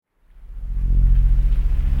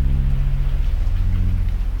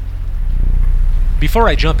Before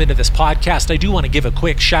I jump into this podcast, I do want to give a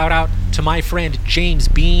quick shout out to my friend James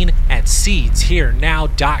Bean at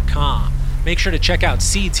seedsherenow.com. Make sure to check out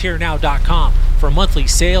seedsherenow.com for monthly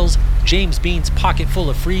sales, James Bean's pocket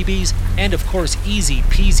full of freebies, and of course easy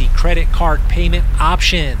peasy credit card payment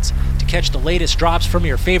options. To catch the latest drops from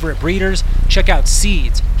your favorite breeders, check out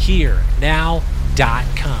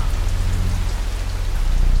seedsherenow.com.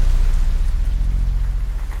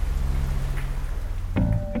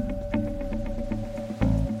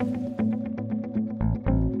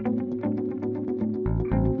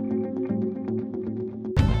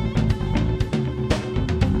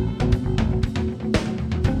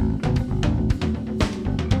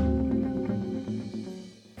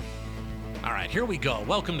 Here we go.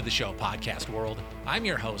 Welcome to the show, podcast world. I'm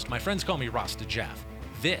your host. My friends call me Rasta Jeff.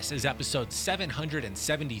 This is episode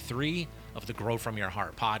 773 of the Grow From Your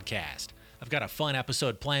Heart podcast. I've got a fun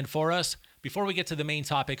episode planned for us. Before we get to the main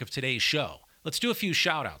topic of today's show, let's do a few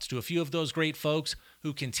shout outs to a few of those great folks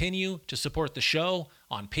who continue to support the show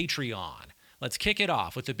on Patreon. Let's kick it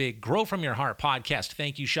off with the big Grow From Your Heart podcast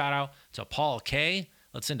thank you shout out to Paul K.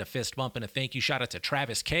 Let's send a fist bump and a thank you shout out to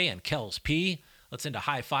Travis K and Kels P. Let's send a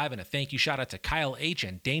high five and a thank you shout out to Kyle H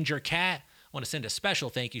and Danger Cat. I want to send a special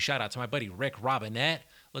thank you shout out to my buddy Rick Robinette.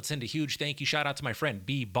 Let's send a huge thank you shout out to my friend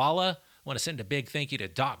B Balla. I want to send a big thank you to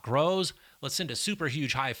Doc Grows. Let's send a super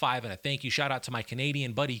huge high five and a thank you shout out to my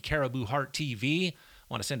Canadian buddy Caribou Heart TV. I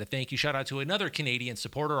want to send a thank you shout out to another Canadian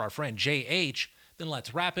supporter, our friend JH. Then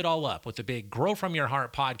let's wrap it all up with the big Grow From Your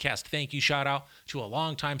Heart podcast thank you shout out to a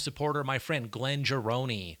longtime supporter, my friend Glenn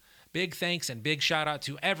Gironi. Big thanks and big shout out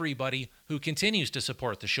to everybody who continues to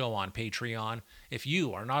support the show on Patreon. If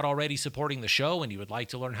you are not already supporting the show and you would like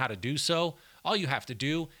to learn how to do so, all you have to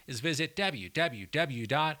do is visit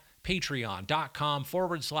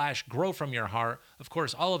www.patreon.com/growfromyourheart. Of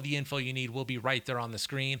course, all of the info you need will be right there on the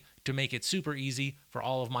screen to make it super easy for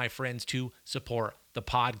all of my friends to support the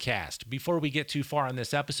podcast. Before we get too far on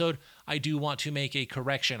this episode, I do want to make a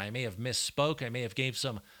correction. I may have misspoke. I may have gave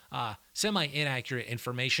some semi-inaccurate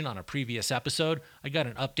information on a previous episode. I got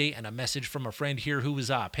an update and a message from a friend here who was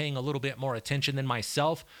paying a little bit more attention than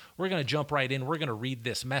myself. We're going to jump right in. We're going to read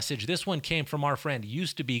this message. This one came from our friend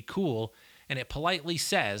Used to Be Cool, and it politely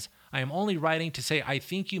says, I am only writing to say I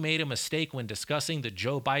think you made a mistake when discussing the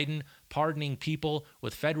Joe Biden pardoning people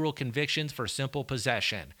with federal convictions for simple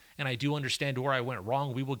possession. And I do understand where I went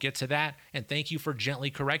wrong. We will get to that. And thank you for gently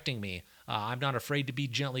correcting me. I'm not afraid to be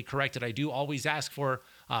gently corrected. I do always ask for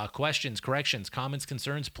questions, corrections, comments,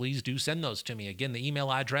 concerns. Please do send those to me. Again, the email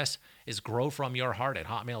address is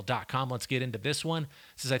growfromyourheart@hotmail.com. Let's get into this one. It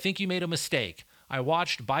says, I think you made a mistake. I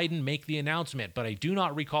watched Biden make the announcement, but I do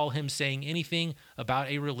not recall him saying anything about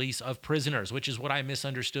a release of prisoners, which is what I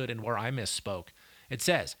misunderstood and where I misspoke. It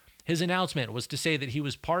says, his announcement was to say that he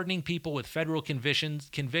was pardoning people with federal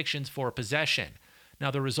convictions for possession.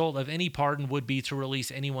 Now, the result of any pardon would be to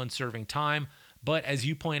release anyone serving time, but as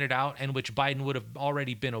you pointed out, and which Biden would have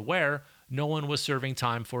already been aware, no one was serving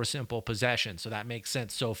time for simple possession. So that makes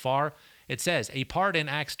sense so far. It says, a pardon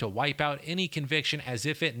acts to wipe out any conviction as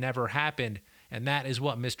if it never happened, and that is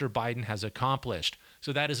what Mr. Biden has accomplished.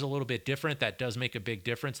 So that is a little bit different. That does make a big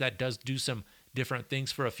difference. That does do some different things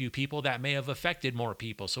for a few people that may have affected more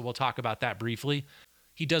people. So we'll talk about that briefly.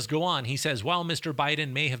 He does go on. He says, while Mr.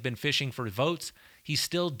 Biden may have been fishing for votes, he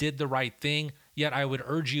still did the right thing, yet I would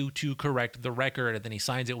urge you to correct the record. And then he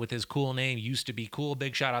signs it with his cool name, Used to Be Cool.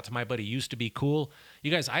 Big shout out to my buddy, Used to Be Cool.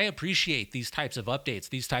 You guys, I appreciate these types of updates,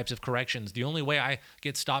 these types of corrections. The only way I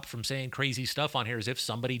get stopped from saying crazy stuff on here is if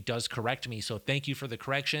somebody does correct me. So thank you for the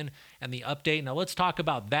correction and the update. Now let's talk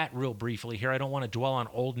about that real briefly here. I don't want to dwell on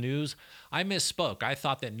old news. I misspoke. I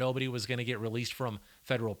thought that nobody was going to get released from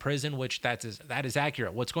federal prison, which that is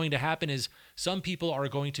accurate. What's going to happen is some people are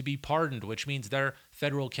going to be pardoned, which means their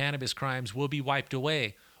federal cannabis crimes will be wiped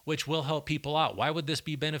away, which will help people out. Why would this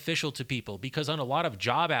be beneficial to people? Because on a lot of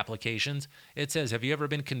job applications, it says, have you ever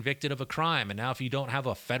been convicted of a crime? And now if you don't have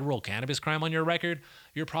a federal cannabis crime on your record,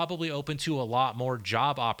 you're probably open to a lot more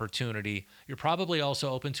job opportunity. You're probably also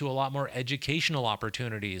open to a lot more educational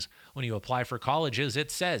opportunities. When you apply for colleges,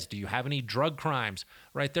 it says, do you have any drug crimes?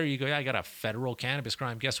 Right there you go, yeah, I got a federal cannabis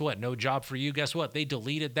crime. Guess what? No job for you. Guess what? They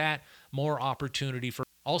deleted that. More opportunity for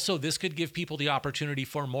Also, this could give people the opportunity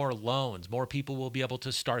for more loans. More people will be able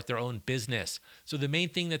to start their own business. So the main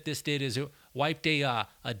thing that this did is it wiped a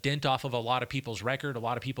dent off of a lot of people's record. A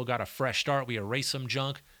lot of people got a fresh start. We erased some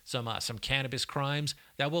junk, some cannabis crimes.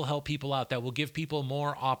 That will help people out. That will give people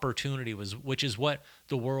more opportunity, which is what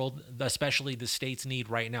the world, especially the states, need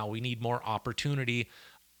right now. We need more opportunity.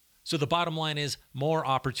 So the bottom line is more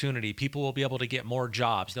opportunity. People will be able to get more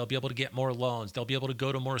jobs. They'll be able to get more loans. They'll be able to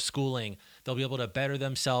go to more schooling. They'll be able to better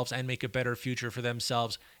themselves and make a better future for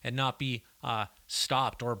themselves and not be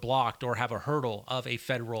stopped or blocked or have a hurdle of a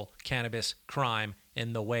federal cannabis crime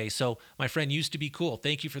in the way. So my friend used to be cool.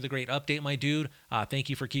 Thank you for the great update, my dude. Thank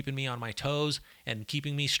you for keeping me on my toes and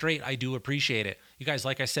keeping me straight. I do appreciate it. You guys,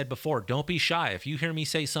 like I said before, don't be shy. If you hear me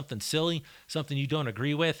say something silly, something you don't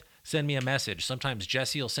agree with, send me a message. Sometimes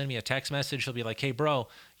Jesse will send me a text message. She'll be like, hey, bro,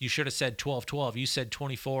 you should have said 12-12. You said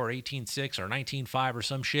 24 or 18-6 or 19-5 or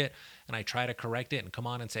some shit. And I try to correct it and come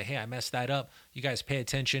on and say, hey, I messed that up. You guys pay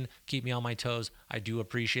attention. Keep me on my toes. I do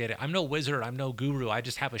appreciate it. I'm no wizard. I'm no guru. I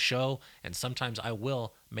just have a show. And sometimes I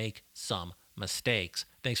will make some mistakes.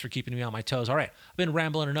 Thanks for keeping me on my toes. All right. I've been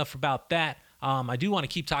rambling enough about that. I do want to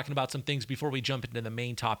keep talking about some things before we jump into the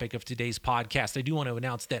main topic of today's podcast. I do want to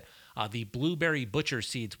announce that the Blueberry Butcher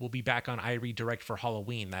Seeds will be back on iRead Direct for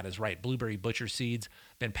Halloween. That is right. Blueberry Butcher Seeds,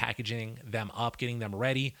 been packaging them up, getting them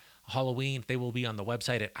ready. Halloween, they will be on the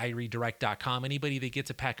website at iReadDirect.com. Anybody that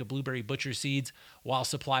gets a pack of Blueberry Butcher Seeds while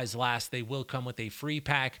supplies last, they will come with a free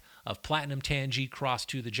pack of Platinum Tangy Cross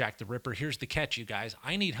to the Jack the Ripper. Here's the catch, you guys.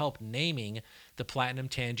 I need help naming the Platinum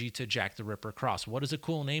Tangy to Jack the Ripper Cross. What is a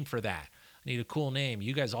cool name for that? I need a cool name.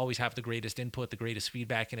 You guys always have the greatest input, the greatest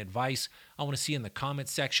feedback and advice. I want to see in the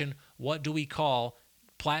comments section, what do we call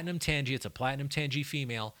Platinum Tangy? It's a Platinum Tangy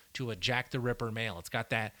female to a Jack the Ripper male. It's got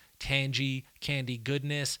that tangy candy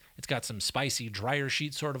goodness. It's got some spicy dryer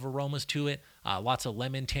sheet sort of aromas to it. Lots of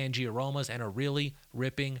lemon tangy aromas and a really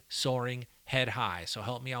ripping, soaring head high. So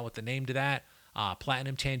help me out with the name to that.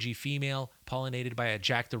 Platinum Tangy female, pollinated by a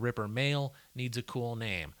Jack the Ripper male, needs a cool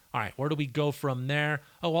name. All right, where do we go from there?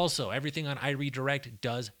 Oh, also, everything on iRead Direct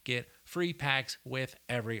does get free packs with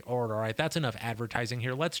every order. All right, that's enough advertising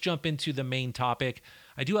here. Let's jump into the main topic.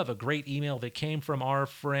 I do have a great email that came from our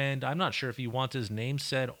friend. I'm not sure if he wants his name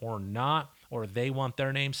said or not, or they want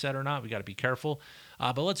their name said or not. We got to be careful.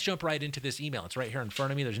 But let's jump right into this email. It's right here in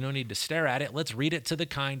front of me. There's no need to stare at it. Let's read it to the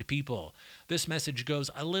kind people. This message goes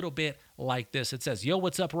a little bit like this. It says, yo,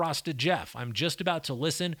 what's up, Rasta Jeff? I'm just about to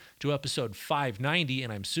listen to episode 590,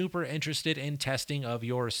 and I'm super interested in testing of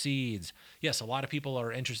your seeds. Yes, a lot of people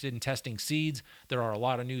are interested in testing seeds. There are a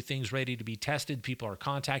lot of new things ready to be tested. People are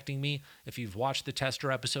contacting me. If you've watched the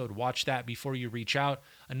tester episode, watch that before you reach out.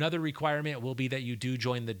 Another requirement will be that you do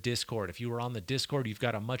join the Discord. If you are on the Discord, you've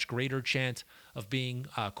got a much greater chance of being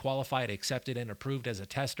qualified, accepted, and approved as a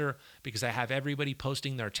tester, because I have everybody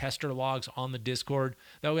posting their tester logs on the Discord.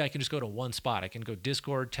 That way I can just go to one spot. I can go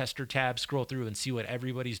Discord, tester tab, scroll through and see what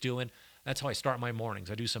everybody's doing. That's how I start my mornings.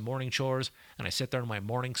 I do some morning chores and I sit there in my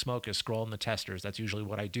morning smoke and scroll in the testers. That's usually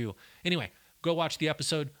what I do. Anyway, go watch the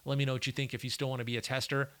episode. Let me know what you think. If you still want to be a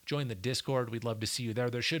tester, join the Discord. We'd love to see you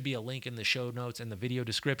there. There should be a link in the show notes and the video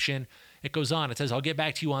description. It goes on. It says, I'll get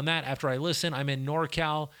back to you on that after I listen. I'm in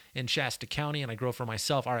NorCal in Shasta County and I grow for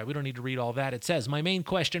myself. All right, we don't need to read all that. It says, my main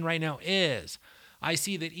question right now is, I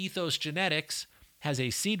see that Ethos Genetics has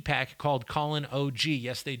a seed pack called Colin OG.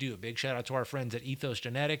 Yes, they do. Big shout out to our friends at Ethos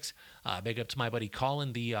Genetics. Big up to my buddy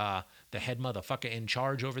Colin, the head motherfucker in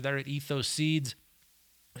charge over there at Ethos Seeds.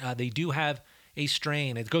 They do have a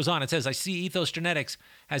strain. It goes on. It says, I see Ethos Genetics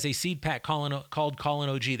has a seed pack called Colin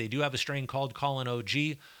OG. They do have a strain called Colin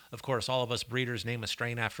OG. Of course, all of us breeders name a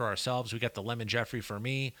strain after ourselves. We got the Lemon Jeffrey for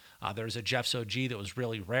me. There's a Jeff's OG that was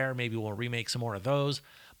really rare. Maybe we'll remake some more of those.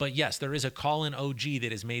 But yes, there is a Colin OG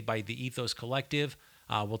that is made by the Ethos Collective.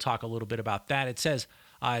 We'll talk a little bit about that. It says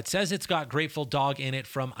it's got Grateful Dawg in it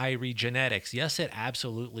from iRead Genetics. Yes, it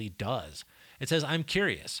absolutely does. It says, I'm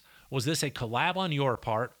curious. Was this a collab on your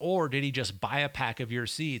part, or did he just buy a pack of your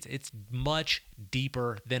seeds? It's much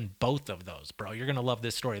deeper than both of those, bro. You're going to love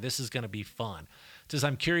this story. This is going to be fun. It says,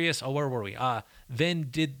 I'm curious. Oh, where were we? Then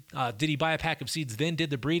did he buy a pack of seeds, then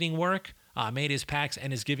did the breeding work, made his packs,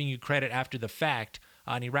 and is giving you credit after the fact?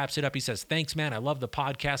 And he wraps it up. He says, thanks, man. I love the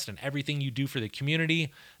podcast and everything you do for the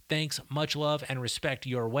community. Thanks, much love, and respect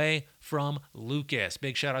your way, from Lucas.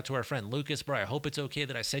 Big shout out to our friend Lucas, bro. I hope it's okay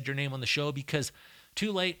that I said your name on the show, because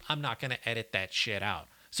too late, I'm not going to edit that shit out.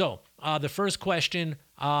 So the first question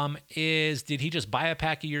is, did he just buy a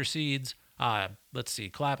pack of your seeds? Let's see,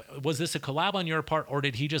 collab. Was this a collab on your part, or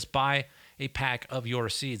did he just buy a pack of your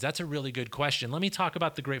seeds? That's a really good question. Let me talk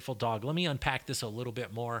about the Grateful Dawg. Let me unpack this a little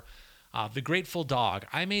bit more. The Grateful Dawg.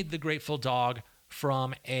 I made the Grateful Dawg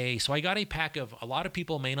so I got a pack of, a lot of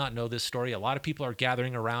people may not know this story. A lot of people are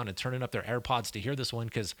gathering around and turning up their AirPods to hear this one,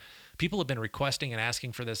 because people have been requesting and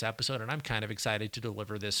asking for this episode, and I'm kind of excited to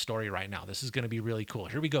deliver this story right now. This is going to be really cool.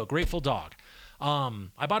 Here we go. Grateful Dawg.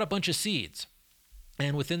 I bought a bunch of seeds,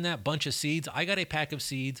 and within that bunch of seeds, I got a pack of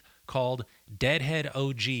seeds called Deadhead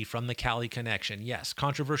OG from the Cali Connection. Yes,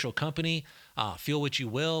 controversial company. Feel what you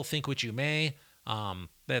will, think what you may.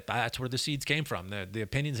 That's where the seeds came from. The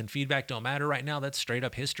opinions and feedback don't matter right now. That's straight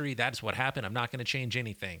up history. That's what happened. I'm not going to change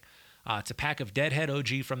anything. It's a pack of Deadhead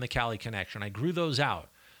OG from the Cali Connection. I grew those out.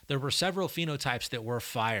 There were several phenotypes that were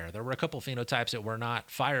fire. There were a couple phenotypes that were not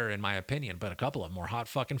fire, in my opinion, but a couple of them were hot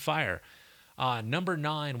fucking fire. Number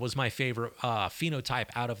 9 was my favorite phenotype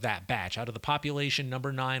out of that batch. Out of the population,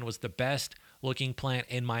 number 9 was the best looking plant,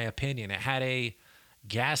 in my opinion. It had a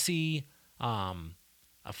gassy, a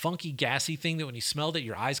funky gassy thing that when you smelled it,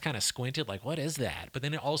 your eyes kind of squinted, like, what is that? But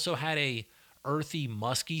then it also had a earthy,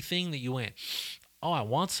 musky thing that you went, oh, I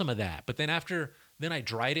want some of that. But then then I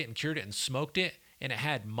dried it and cured it and smoked it, and it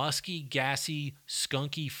had musky, gassy,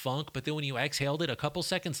 skunky funk. But then when you exhaled it, a couple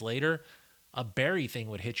seconds later, a berry thing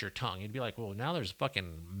would hit your tongue. You'd be like, well, now there's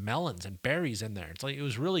fucking melons and berries in there. It's like, it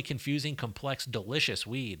was really confusing, complex, delicious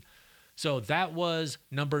weed. So that was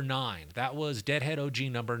number 9. That was Deadhead OG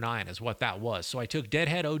number 9 is what that was. So I took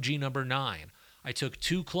Deadhead OG number 9. I took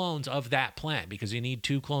 2 clones of that plant because you need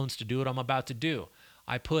 2 clones to do what I'm about to do.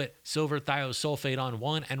 I put silver thiosulfate on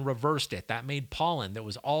one and reversed it. That made pollen that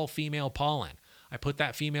was all female pollen. I put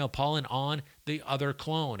that female pollen on the other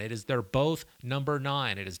clone. They're both number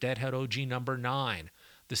 9. It is Deadhead OG number 9.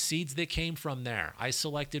 The seeds that came from there, I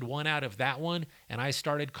selected one out of that one, and I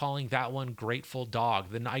started calling that one Grateful Dawg.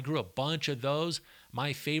 Then I grew a bunch of those.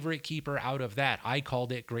 My favorite keeper out of that, I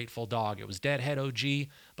called it Grateful Dawg. It was Deadhead OG,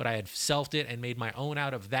 but I had selfed it and made my own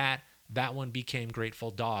out of that. That one became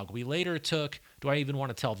Grateful Dawg. We later took, do I even want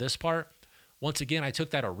to tell this part? Once again, I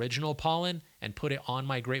took that original pollen and put it on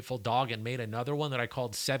my Grateful Dawg and made another one that I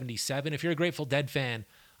called 77. If you're a Grateful Dead fan,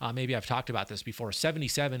 maybe I've talked about this before.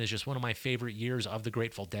 77 is just one of my favorite years of the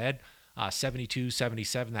Grateful Dead. 72,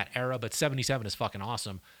 77, that era, but 77 is fucking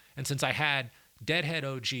awesome. And since I had Deadhead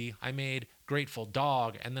OG, I made Grateful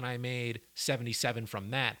Dawg, and then I made 77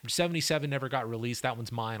 from that. 77 never got released. That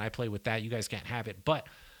one's mine. I play with that. You guys can't have it. But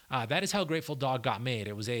that is how Grateful Dawg got made.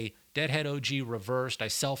 It was a Deadhead OG reversed. I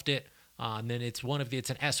selfed it. And then it's an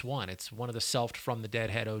S1. It's one of the selfed from the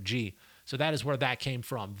Deadhead OG. So that is where that came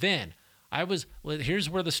from. Then here's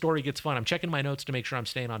where the story gets fun. I'm checking my notes to make sure I'm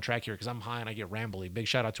staying on track here because I'm high and I get rambly. Big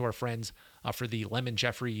shout out to our friends for the Lemon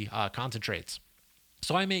Jeffrey concentrates.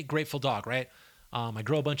 So I make Grateful Dawg, right? I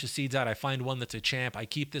grow a bunch of seeds out. I find one that's a champ. I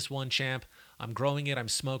keep this one champ. I'm growing it. I'm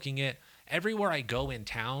smoking it. Everywhere I go in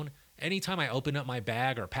town, anytime I open up my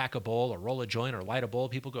bag or pack a bowl or roll a joint or light a bowl,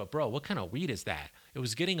 people go, bro, what kind of weed is that? It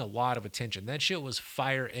was getting a lot of attention. That shit was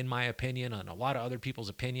fire in my opinion and a lot of other people's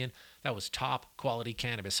opinion. That was top quality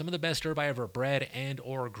cannabis. Some of the best herb I ever bred and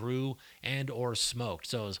or grew and or smoked.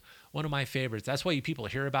 So it was one of my favorites. That's why you people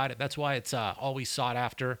hear about it. That's why it's always sought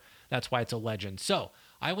after. That's why it's a legend. So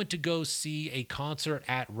I went to go see a concert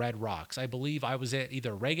at Red Rocks. I believe I was at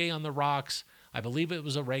either Reggae on the Rocks. I believe it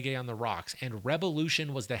was a Reggae on the Rocks, and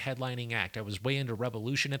Revolution was the headlining act. I was way into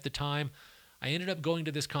Revolution at the time. I ended up going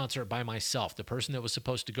to this concert by myself. The person that was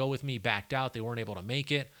supposed to go with me backed out. They weren't able to make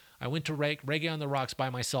it. I went to Reggae on the Rocks by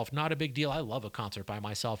myself. Not a big deal. I love a concert by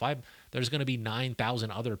myself. There's going to be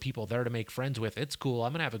 9,000 other people there to make friends with. It's cool.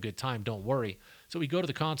 I'm going to have a good time. Don't worry. So we go to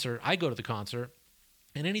the concert. I go to the concert.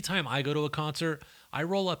 And anytime I go to a concert, I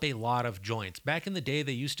roll up a lot of joints. Back in the day,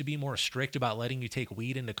 they used to be more strict about letting you take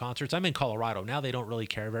weed into concerts. I'm in Colorado. Now they don't really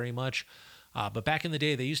care very much. But back in the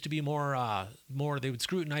day, they used to be more, they would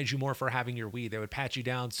scrutinize you more for having your weed. They would pat you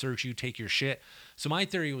down, search you, take your shit. So my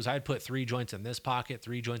theory was I'd put 3 joints in this pocket,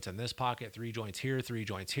 3 joints in this pocket, 3 joints here, 3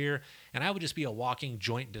 joints here. And I would just be a walking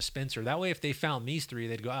joint dispenser. That way, if they found these 3,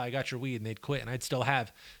 they'd go, I got your weed, and they'd quit. And I'd still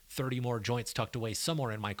have 30 more joints tucked away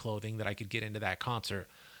somewhere in my clothing that I could get into that concert.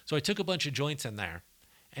 So I took a bunch of joints in there.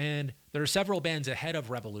 And there are several bands ahead of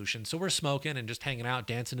Revolution. So we're smoking and just hanging out,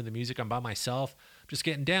 dancing to the music. I'm by myself, just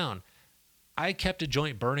getting down. I kept a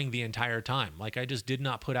joint burning the entire time. Like I just did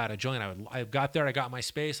not put out a joint. I got there, I got my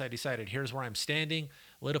space. I decided here's where I'm standing,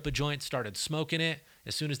 lit up a joint, started smoking it.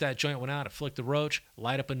 As soon as that joint went out, I flicked the roach,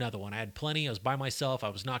 light up another one. I had plenty. I was by myself. I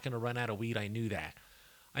was not going to run out of weed. I knew that.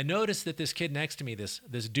 I noticed that this kid next to me, this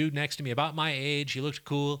dude next to me, about my age, he looked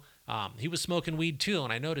cool. He was smoking weed too.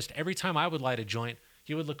 And I noticed every time I would light a joint,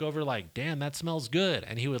 he would look over like, damn, that smells good.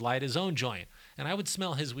 And he would light his own joint. And I would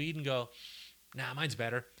smell his weed and go, nah, mine's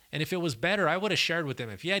better. And if it was better, I would have shared with him.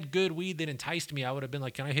 If he had good weed that enticed me, I would have been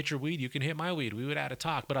like, can I hit your weed? You can hit my weed. We would have had a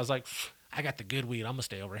talk. But I was like, I got the good weed. I'm going to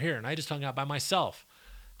stay over here. And I just hung out by myself.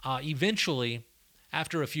 Eventually,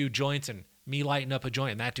 after a few joints and me lighting up a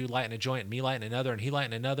joint and that dude lighting a joint and me lighting another and he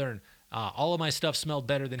lighting another, and all of my stuff smelled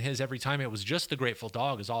better than his every time. It was just the Grateful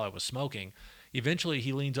Dawg is all I was smoking. Eventually,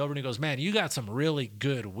 he leans over and he goes, man, you got some really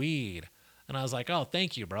good weed. And I was like, oh,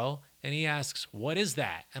 thank you, bro. And he asks, what is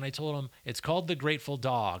that? And I told him, it's called the Grateful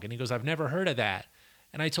Dog. And he goes, I've never heard of that.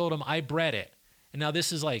 And I told him, I bred it. And now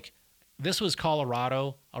this was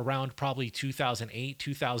Colorado around probably 2008,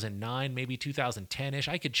 2009, maybe 2010-ish.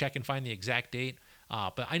 I could check and find the exact date,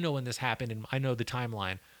 but I know when this happened and I know the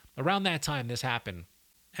timeline. Around that time, this happened.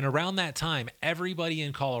 And around that time, everybody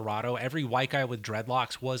in Colorado, every white guy with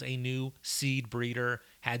dreadlocks was a new seed breeder,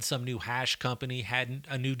 had some new hash company, had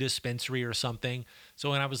a new dispensary or something.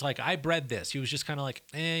 So when I was like, I bred this, he was just kind of like,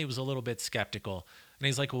 he was a little bit skeptical. And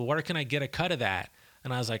he's like, well, where can I get a cut of that?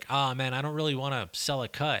 And I was like, man, I don't really want to sell a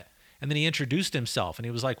cut. And then he introduced himself and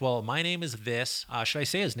he was like, well, my name is this. Should I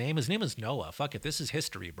say his name? His name is Noah. Fuck it. This is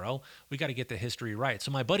history, bro. We got to get the history right. So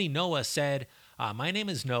my buddy Noah said, my name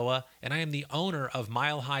is Noah and I am the owner of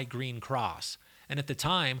Mile High Green Cross. And at the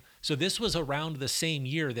time, so this was around the same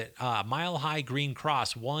year that Mile High Green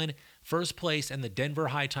Cross won first place in the Denver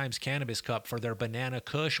High Times Cannabis Cup for their Banana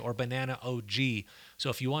Kush or Banana OG. So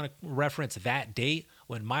if you want to reference that date,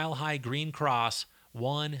 when Mile High Green Cross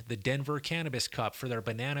won the Denver Cannabis Cup for their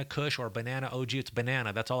Banana Kush or Banana OG. It's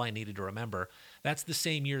banana. That's all I needed to remember. That's the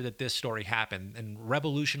same year that this story happened. And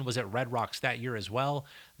Revolution was at Red Rocks that year as well.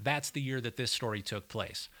 That's the year that this story took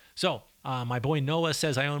place. So my boy Noah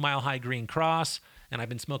says, I own Mile High Green Cross and I've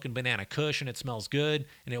been smoking Banana Kush and it smells good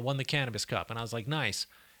and it won the Cannabis Cup. And I was like, nice.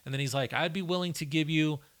 And then he's like, I'd be willing to give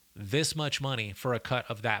you this much money for a cut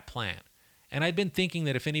of that plant. And I'd been thinking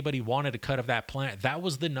that if anybody wanted a cut of that plant, that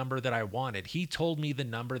was the number that I wanted. He told me the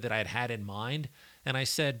number that I'd had in mind. And I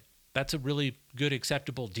said, that's a really good,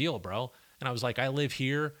 acceptable deal, bro. And I was like, I live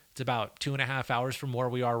here. It's about 2.5 hours from where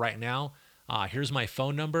we are right now. Here's my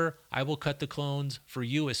phone number. I will cut the clones for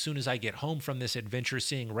you as soon as I get home from this adventure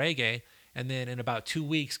seeing reggae. And then in about 2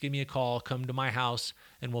 weeks, give me a call, come to my house,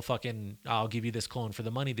 and I'll give you this clone for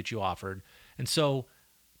the money that you offered. And so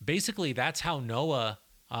basically that's how Noah,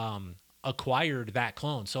 acquired that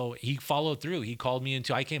clone. So he followed through. He called me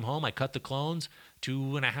I came home, I cut the clones.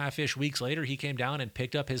 2.5-ish weeks later, he came down and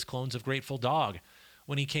picked up his clones of Grateful Dog.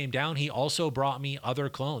 When he came down, he also brought me other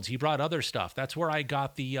clones. He brought other stuff. That's where I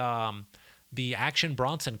got the Action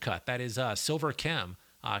Bronson cut. That is Silver Chem,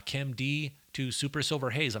 Chem D to Super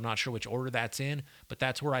Silver Haze. I'm not sure which order that's in, but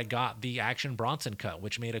that's where I got the Action Bronson cut,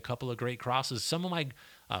 which made a couple of great crosses.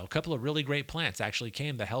 A couple of really great plants actually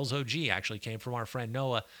came. The Hell's OG actually came from our friend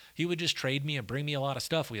Noah. He would just trade me and bring me a lot of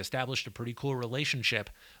stuff. We established a pretty cool relationship.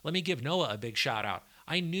 Let me give Noah a big shout out.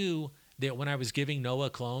 I knew that when I was giving Noah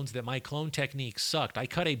clones that my clone technique sucked. I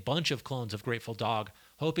cut a bunch of clones of Grateful Dog,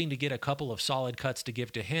 hoping to get a couple of solid cuts to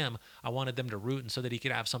give to him. I wanted them to root and so that he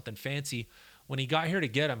could have something fancy. When he got here to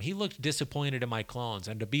get them, he looked disappointed in my clones.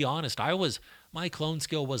 And to be honest, my clone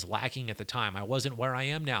skill was lacking at the time. I wasn't where I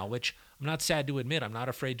am now, which I'm not sad to admit. I'm not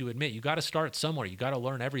afraid to admit. You got to start somewhere. You got to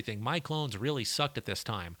learn everything. My clones really sucked at this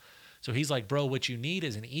time. So he's like, bro, what you need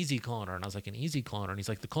is an easy cloner. And I was like, an easy cloner? And he's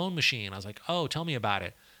like, the clone machine. I was like, oh, tell me about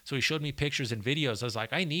it. So he showed me pictures and videos. I was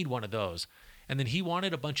like, I need one of those. And then he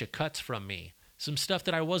wanted a bunch of cuts from me. Some stuff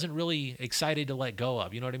that I wasn't really excited to let go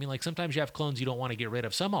of. You know what I mean? Like sometimes you have clones you don't want to get rid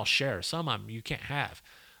of. Some I'll share. Some you can't have.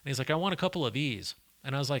 And he's like, I want a couple of these.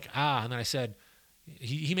 And I was like, And then I said,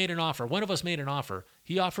 he made an offer. One of us made an offer.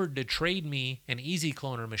 He offered to trade me an easy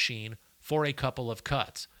cloner machine for a couple of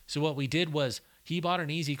cuts. So what we did was he bought an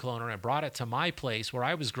easy cloner and brought it to my place where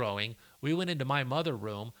I was growing. We went into my mother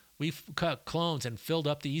room. We cut clones and filled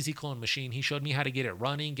up the easy clone machine. He showed me how to get it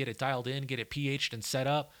running, get it dialed in, get it pH'd and set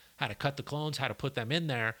up, how to cut the clones, how to put them in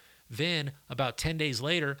there. Then about 10 days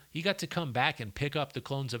later, he got to come back and pick up the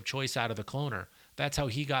clones of choice out of the cloner. That's how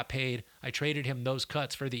he got paid. I traded him those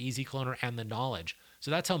cuts for the easy cloner and the knowledge.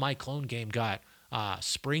 So that's how my clone game got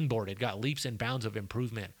springboarded, got leaps and bounds of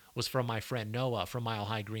improvement, was from my friend Noah from Mile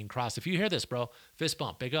High Green Cross. If you hear this, bro, fist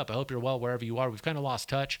bump, big up. I hope you're well wherever you are. We've kind of lost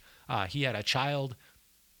touch. He had a child.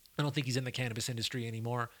 I don't think he's in the cannabis industry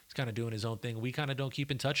anymore. He's kind of doing his own thing. We kind of don't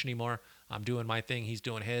keep in touch anymore. I'm doing my thing. He's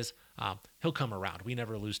doing his. He'll come around. We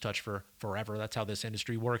never lose touch for forever. That's how this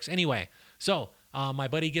industry works. Anyway, so my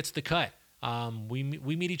buddy gets the cut. We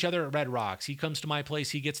meet each other at Red Rocks. He comes to my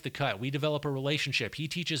place. He gets the cut. We develop a relationship. He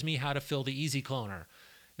teaches me how to fill the easy cloner.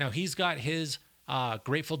 Now he's got his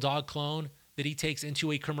Grateful Dog clone that he takes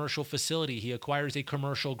into a commercial facility. He acquires a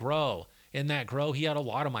commercial grow. In that grow, he had a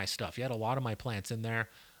lot of my stuff. He had a lot of my plants in there.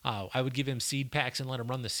 I would give him seed packs and let him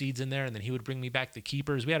run the seeds in there, and then he would bring me back the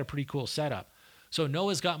keepers. We had a pretty cool setup. So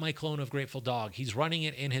Noah's got my clone of Grateful Dog. He's running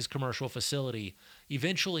it in his commercial facility.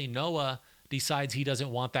 Eventually, Noah decides he doesn't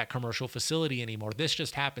want that commercial facility anymore. This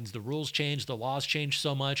just happens. The rules change, the laws change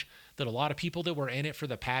so much that a lot of people that were in it for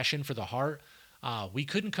the passion, for the heart, we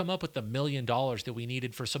couldn't come up with the $1 million that we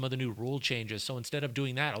needed for some of the new rule changes. So instead of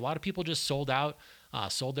doing that, a lot of people just sold out,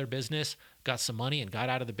 sold their business, got some money, and got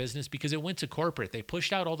out of the business because it went to corporate. They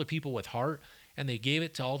pushed out all the people with heart, and they gave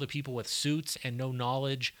it to all the people with suits and no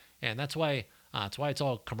knowledge. And that's why it's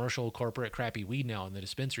all commercial, corporate, crappy weed now in the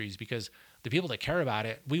dispensaries, because the people that care about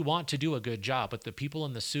it, we want to do a good job. But the people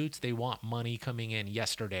in the suits, they want money coming in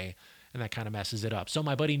yesterday, and that kind of messes it up. So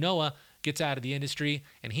my buddy Noah gets out of the industry,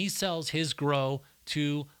 and he sells his grow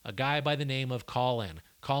to a guy by the name of Colin.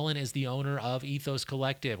 Colin is the owner of Ethos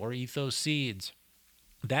Collective or Ethos Seeds.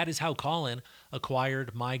 That is how Colin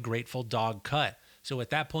acquired my Grateful Dawg cut. So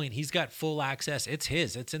at that point, he's got full access. It's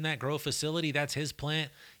his. It's in that grow facility. That's his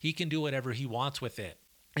plant. He can do whatever he wants with it.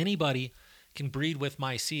 Anybody can breed with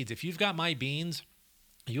my seeds. If you've got my beans,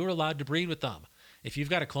 you're allowed to breed with them. If you've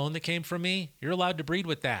got a clone that came from me, you're allowed to breed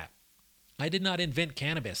with that. I did not invent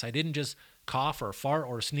cannabis. I didn't just cough or fart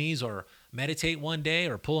or sneeze or meditate one day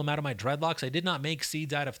or pull them out of my dreadlocks. I did not make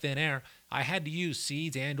seeds out of thin air. I had to use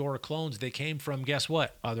seeds and or clones that came from, guess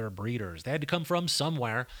what? Other breeders. They had to come from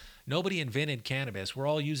somewhere. Nobody invented cannabis. We're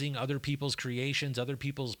all using other people's creations, other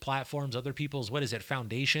people's platforms, other people's,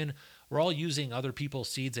 foundation. We're all using other people's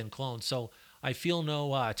seeds and clones. So I feel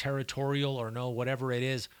no territorial or no whatever it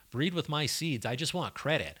is. Breed with my seeds. I just want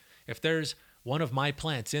credit. If there's one of my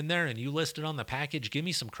plants in there and you list it on the package, give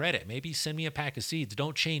me some credit. Maybe send me a pack of seeds.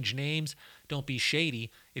 Don't change names. Don't be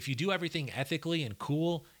shady. If you do everything ethically and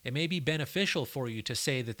cool, it may be beneficial for you to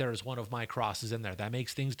say that there's one of my crosses in there. That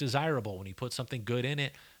makes things desirable. When you put something good in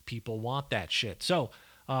it, people want that shit. So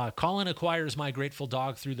Colin acquires my Grateful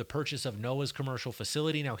Dawg through the purchase of Noah's commercial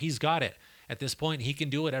facility. Now he's got it. At this point, he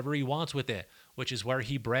can do whatever he wants with it, which is where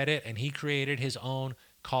he bred it, and he created his own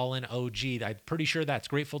Colin OG. I'm pretty sure that's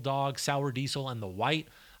Grateful Dawg, Sour Diesel, and the white.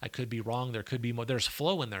 I could be wrong. There could be more. There's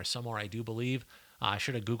flow in there somewhere, I do believe. I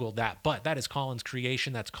should have Googled that. But that is Colin's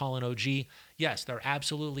creation. That's Colin OG. Yes, there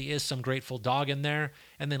absolutely is some Grateful Dawg in there.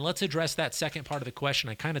 And then let's address that second part of the question.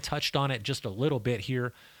 I kind of touched on it just a little bit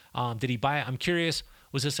here. Did he buy it? I'm curious.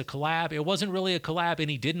 Was this a collab? It wasn't really a collab,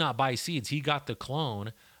 and he did not buy seeds. He got the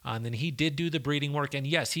clone, and then he did do the breeding work. And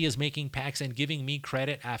yes, he is making packs and giving me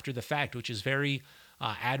credit after the fact, which is very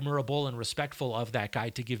admirable and respectful of that guy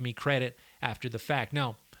to give me credit after the fact.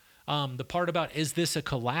 Now, the part about, is this a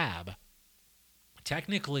collab?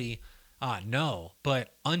 Technically, no,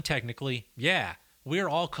 but untechnically, yeah. We're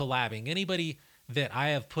all collabing. Anybody that I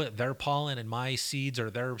have put their pollen in my seeds or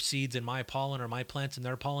their seeds in my pollen or my plants and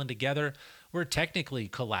their pollen together, we're technically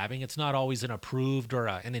collabing. It's not always an approved or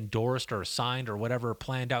an endorsed or signed or whatever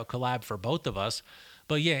planned out collab for both of us.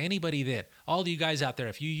 But yeah, anybody that, all of you guys out there,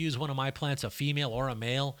 if you use one of my plants, a female or a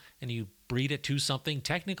male, and you breed it to something,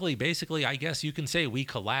 technically, basically, I guess you can say we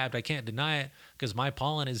collabed. I can't deny it because my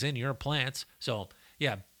pollen is in your plants. So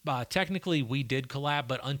yeah, technically we did collab,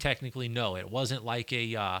 but untechnically, no. It wasn't like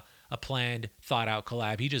a planned, thought out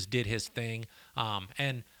collab. He just did his thing.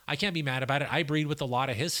 And I can't be mad about it. I breed with a lot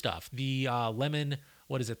of his stuff. The lemon,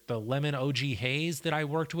 the lemon OG haze that I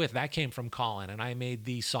worked with, that came from Colin, and I made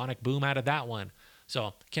the sonic boom out of that one.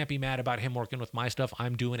 So can't be mad about him working with my stuff.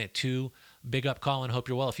 I'm doing it too. Big up, Colin. Hope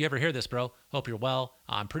you're well. If you ever hear this, bro, hope you're well.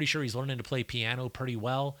 I'm pretty sure he's learning to play piano pretty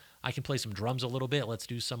well. I can play some drums a little bit. Let's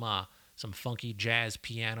do some funky jazz,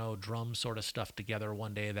 piano, drum sort of stuff together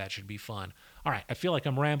one day. That should be fun. All right, I feel like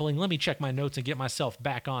I'm rambling. Let me check my notes and get myself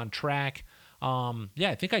back on track.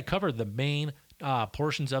 I think I covered the main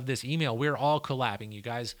portions of this email. We're all collabing, you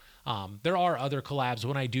guys. There are other collabs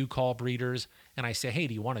when I do call breeders and I say, hey,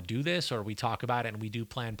 do you want to do this? Or we talk about it and we do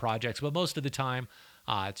plan projects. But most of the time,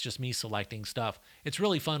 it's just me selecting stuff. It's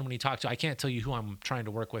really fun when you talk to, I can't tell you who I'm trying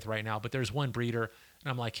to work with right now, but there's one breeder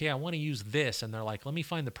and I'm like, hey, I want to use this. And they're like, let me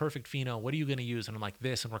find the perfect pheno. What are you going to use? And I'm like,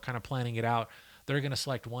 this. And we're kind of planning it out. They're going to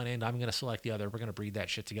select one end. I'm going to select the other. We're going to breed that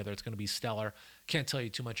shit together. It's going to be stellar. Can't tell you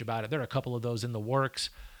too much about it. There are a couple of those in the works.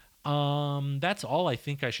 That's all I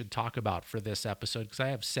think I should talk about for this episode because I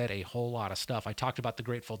have said a whole lot of stuff. I talked about the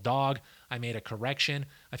Grateful Dawg. I made a correction.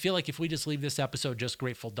 I feel like if we just leave this episode just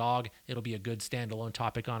Grateful Dawg, it'll be a good standalone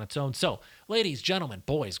topic on its own. So, ladies, gentlemen,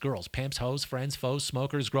 boys, girls, pimps, hoes, friends, foes,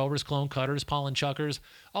 smokers, growers, clone cutters, pollen chuckers,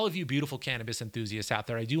 all of you beautiful cannabis enthusiasts out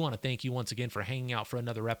there, I do want to thank you once again for hanging out for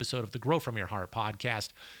another episode of the Grow From Your Heart podcast.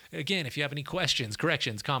 Again, if you have any questions,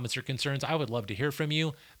 corrections, comments, or concerns, I would love to hear from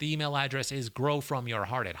you. The email address is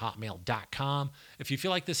growfromyourheart@hotmail.com. If you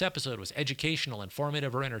feel like this episode was educational,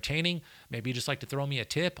 informative, or entertaining, maybe you just like to throw me a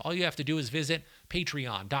tip, all you have to do is visit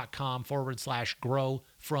patreon.com/grow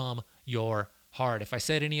from your heart. If I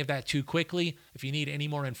said any of that too quickly, if you need any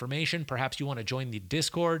more information, perhaps you want to join the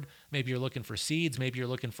Discord, maybe you're looking for seeds, maybe you're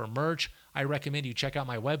looking for merch, I recommend you check out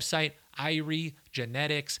my website,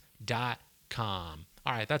 iriegenetics.com. gmail.com.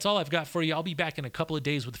 All right, that's all I've got for you. I'll be back in a couple of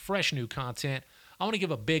days with fresh new content. I want to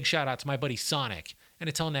give a big shout out to my buddy Sonic. And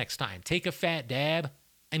until next time, take a fat dab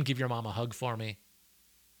and give your mom a hug for me.